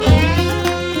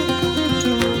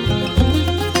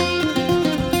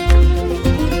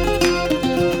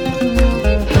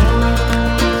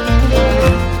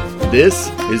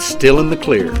This is Still in the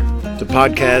Clear, the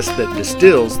podcast that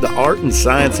distills the art and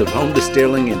science of home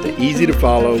distilling into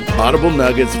easy-to-follow, audible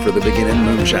nuggets for the beginning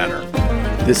moonshiner.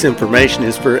 This information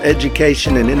is for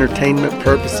education and entertainment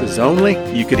purposes only.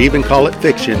 You could even call it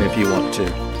fiction if you want to.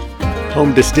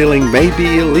 Home distilling may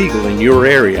be illegal in your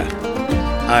area.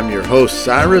 I'm your host,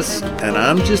 Cyrus, and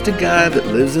I'm just a guy that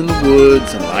lives in the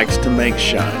woods and likes to make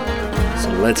shine. So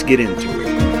let's get into it.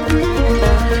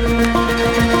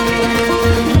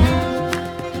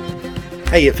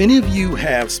 Hey, if any of you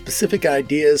have specific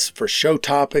ideas for show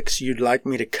topics you'd like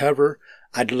me to cover,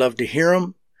 I'd love to hear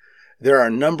them. There are a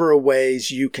number of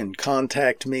ways you can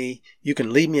contact me. You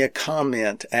can leave me a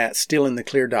comment at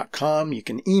stillintheclear.com. You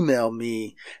can email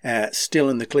me at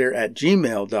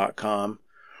stillintheclear@gmail.com.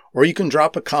 Or you can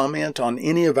drop a comment on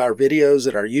any of our videos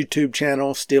at our YouTube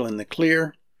channel, Still in the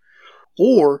Clear.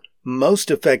 Or, most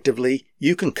effectively,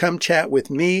 you can come chat with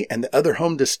me and the other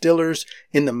home distillers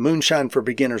in the Moonshine for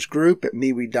Beginners group at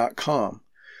MeWe.com.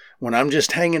 When I'm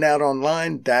just hanging out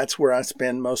online, that's where I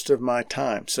spend most of my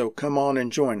time, so come on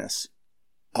and join us.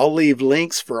 I'll leave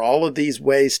links for all of these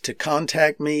ways to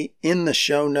contact me in the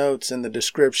show notes and the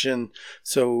description,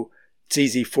 so it's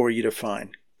easy for you to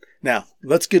find. Now,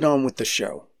 let's get on with the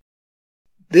show.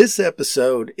 This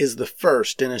episode is the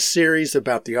first in a series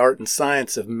about the art and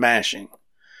science of mashing.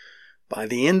 By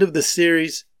the end of the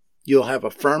series, you'll have a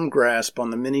firm grasp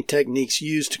on the many techniques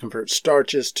used to convert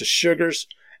starches to sugars,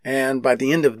 and by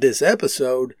the end of this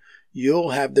episode, you'll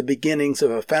have the beginnings of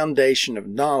a foundation of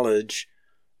knowledge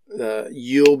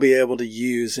you'll be able to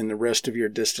use in the rest of your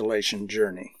distillation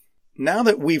journey. Now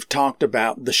that we've talked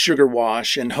about the sugar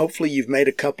wash, and hopefully you've made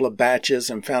a couple of batches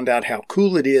and found out how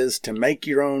cool it is to make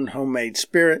your own homemade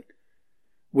spirit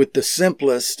with the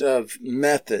simplest of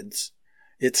methods,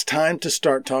 it's time to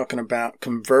start talking about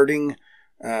converting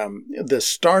the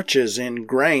starches in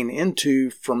grain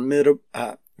into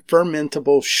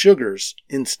fermentable sugars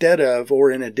instead of,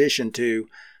 or in addition to,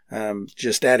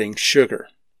 just adding sugar.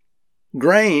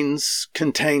 Grains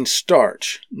contain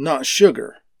starch, not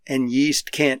sugar, and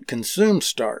yeast can't consume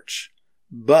starch,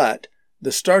 but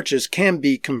the starches can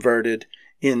be converted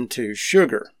into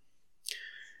sugar.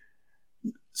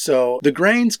 So the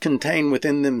grains contain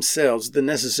within themselves the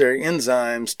necessary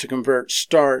enzymes to convert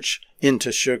starch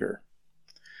into sugar.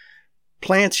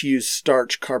 Plants use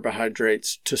starch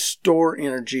carbohydrates to store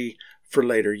energy for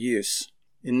later use.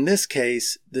 In this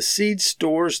case, the seed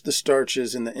stores the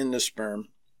starches in the endosperm,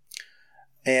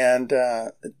 and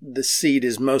the seed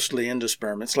is mostly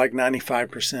endosperm. It's like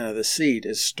 95% of the seed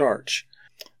is starch.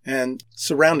 And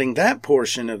surrounding that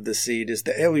portion of the seed is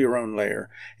the aileron layer.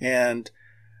 And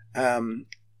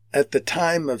at the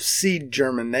time of seed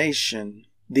germination,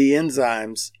 the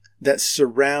enzymes that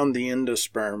surround the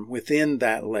endosperm within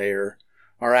that layer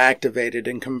are activated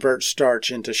and convert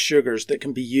starch into sugars that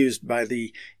can be used by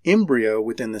the embryo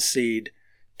within the seed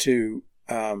to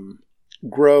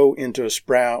grow into a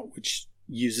sprout, which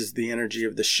uses the energy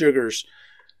of the sugars,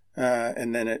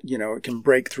 and then it can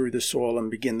break through the soil and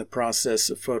begin the process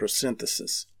of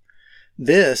photosynthesis.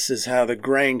 This is how the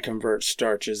grain converts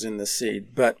starches in the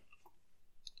seed. But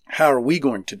how are we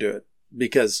going to do it?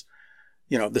 Because,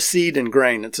 the seed and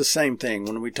grain, it's the same thing.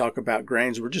 When we talk about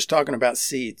grains, we're just talking about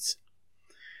seeds.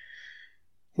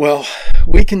 Well,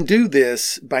 we can do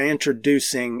this by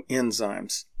introducing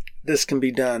enzymes. This can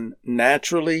be done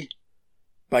naturally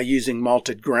by using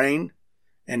malted grain,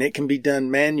 and it can be done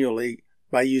manually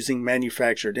by using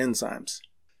manufactured enzymes.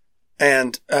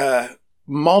 And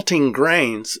malting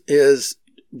grains is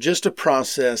just a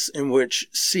process in which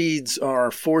seeds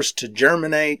are forced to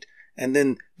germinate, and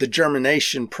then the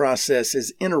germination process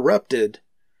is interrupted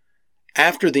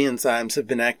after the enzymes have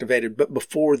been activated, but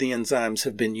before the enzymes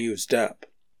have been used up.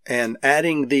 And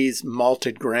adding these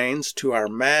malted grains to our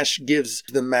mash gives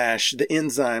the mash the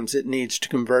enzymes it needs to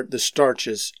convert the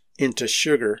starches into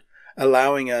sugar,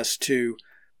 allowing us to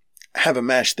have a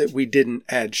mash that we didn't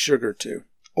add sugar to,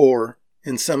 or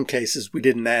in some cases we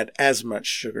didn't add as much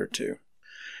sugar to.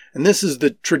 And this is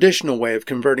the traditional way of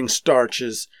converting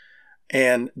starches,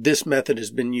 and this method has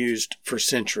been used for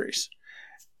centuries.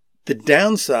 The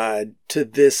downside to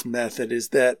this method is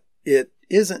that it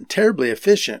isn't terribly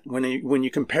efficient when you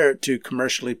compare it to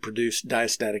commercially produced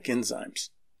diastatic enzymes.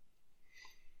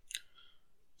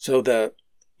 So the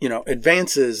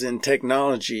advances in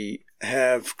technology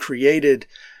have created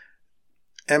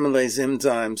amylase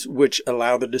enzymes which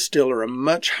allow the distiller a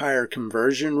much higher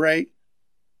conversion rate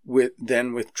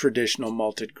than with traditional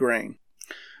malted grain.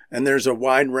 And there's a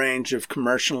wide range of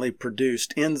commercially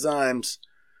produced enzymes,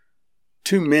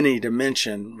 too many to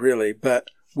mention really, but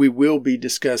we will be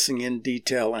discussing in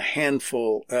detail a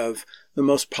handful of the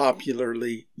most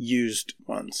popularly used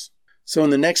ones. So in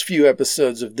the next few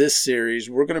episodes of this series,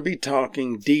 we're going to be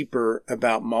talking deeper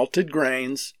about malted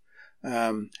grains,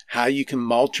 how you can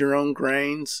malt your own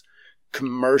grains,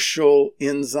 commercial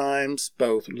enzymes,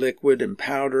 both liquid and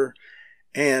powder,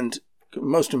 and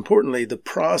most importantly, the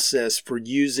process for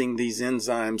using these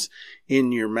enzymes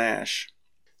in your mash.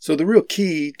 So the real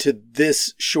key to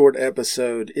this short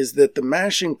episode is that the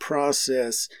mashing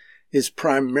process is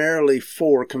primarily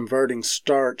for converting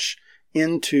starch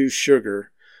into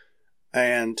sugar,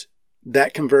 and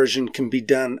that conversion can be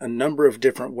done a number of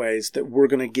different ways that we're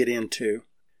going to get into.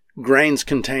 Grains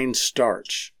contain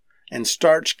starch, and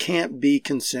starch can't be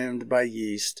consumed by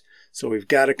yeast, so we've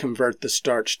got to convert the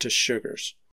starch to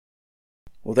sugars.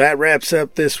 Well, that wraps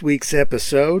up this week's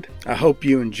episode. I hope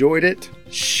you enjoyed it.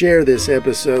 Share this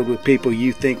episode with people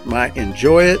you think might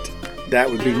enjoy it. That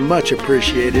would be much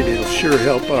appreciated. It'll sure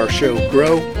help our show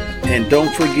grow. And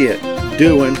don't forget,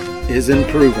 doing is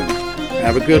improving.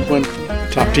 Have a good one.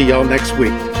 Talk to y'all next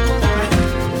week.